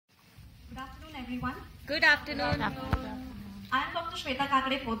everyone. Good afternoon. I am Dr. Shweta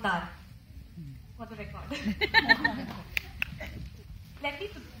Kakade, Potdar, for the record. Let me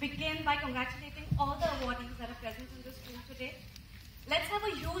begin by congratulating all the awardees that are present in this room today. Let's have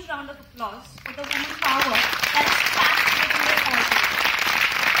a huge round of applause for the woman power that is packed within this hall today.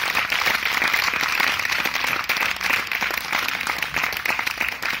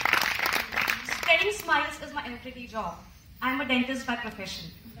 Spreading smiles is my everyday job. I am a dentist by profession.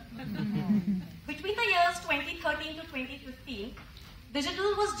 Between the years 2013 to 2015,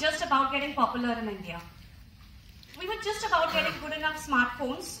 digital was just about getting popular in India. We were just about getting good enough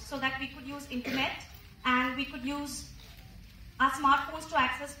smartphones so that we could use internet and we could use our smartphones to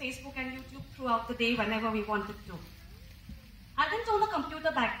access Facebook and YouTube throughout the day whenever we wanted to. I didn't own a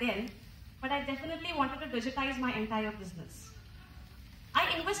computer back then, but I definitely wanted to digitize my entire business. I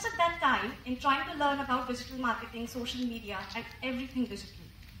invested that time in trying to learn about digital marketing, social media, and everything digital.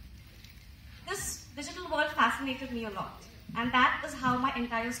 This digital world fascinated me a lot, and that is how my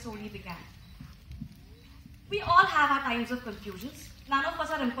entire story began. We all have our times of confusions. None of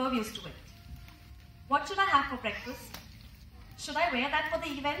us are impervious to it. What should I have for breakfast? Should I wear that for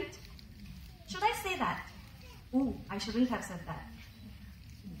the event? Should I say that? Ooh, I shouldn't have said that.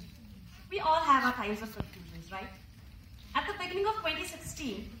 We all have our times of confusions, right? At the beginning of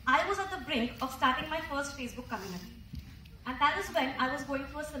 2016, I was at the brink of starting my first Facebook community. And that is when I was going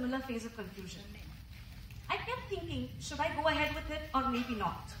through a similar phase of confusion. I kept thinking, should I go ahead with it or maybe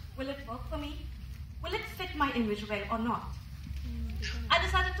not? Will it work for me? Will it fit my image well or not? I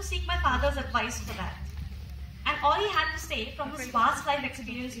decided to seek my father's advice for that. And all he had to say from his vast life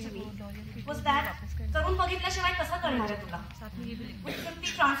experience to me was that, Tarun bagitlashiwai kasa karnar hai tula? Which simply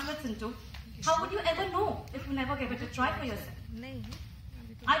translates into, how would you ever know if you never gave it a try for yourself?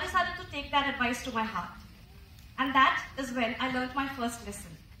 I decided to take that advice to my heart. And that is when I learned my first lesson.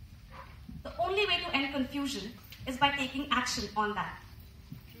 The only way to end confusion is by taking action on that.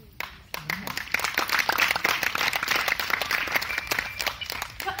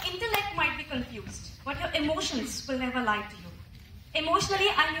 Your intellect might be confused, but your emotions will never lie to you. Emotionally,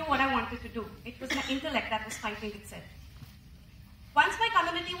 I knew what I wanted to do. It was my intellect that was fighting itself. Once my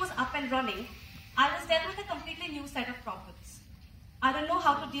community was up and running, I was dealt with a completely new set of problems. I didn't know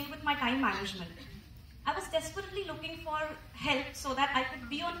how to deal with my time management. I was desperately looking for help so that I could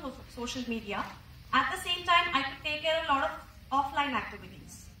be on social media. At the same time, I could take care of a lot of offline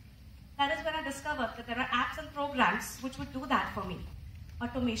activities. That is when I discovered that there are apps and programs which would do that for me.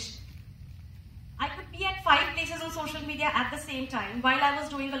 Automation. I could be at 5 places on social media at the same time while I was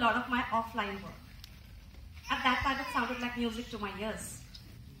doing a lot of my offline work. At that time, it sounded like music to my ears.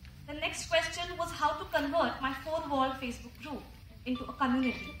 The next question was how to convert my 4-wall Facebook group into a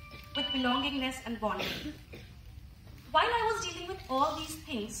community with belongingness and bonding. While I was dealing with all these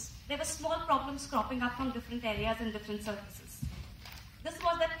things, there were small problems cropping up from different areas and different surfaces. This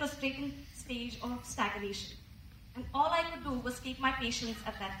was that frustrating stage of stagnation. And all I could do was keep my patience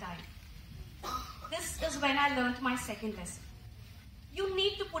at that time. This is when I learned my second lesson. You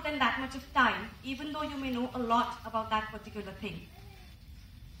need to put in that much of time, even though you may know a lot about that particular thing.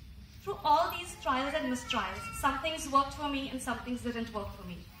 Through all these trials and mistrials, some things worked for me and some things didn't work for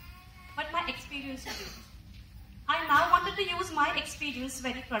me. But my experience did. I now wanted to use my experience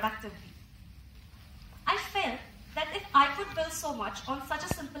very productively. I felt that if I could build so much on such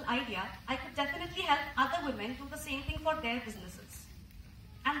a simple idea, I could definitely help other women do the same thing for their businesses.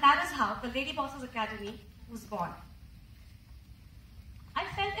 And that is how the Lady Bosses Academy was born. I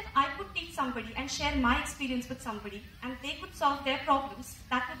felt if I could teach somebody and share my experience with somebody and they could solve their problems,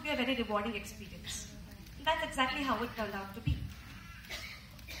 that would be a very rewarding experience. And that's exactly how it turned out to be.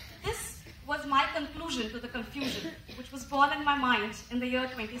 This was my conclusion to the confusion, which was born in my mind in the year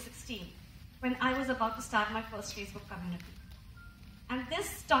 2016, when I was about to start my first Facebook community. And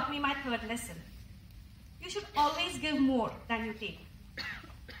this taught me my third lesson. You should always give more than you take.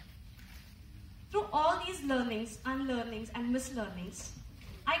 Through all these learnings, unlearnings, and mislearnings,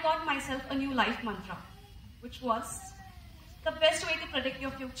 I got myself a new life mantra, which was, the best way to predict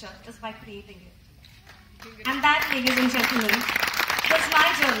your future is by creating it. And that, ladies and gentlemen, was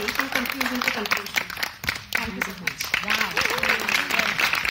my journey from confusion to conclusion. Thank you so much. Wow.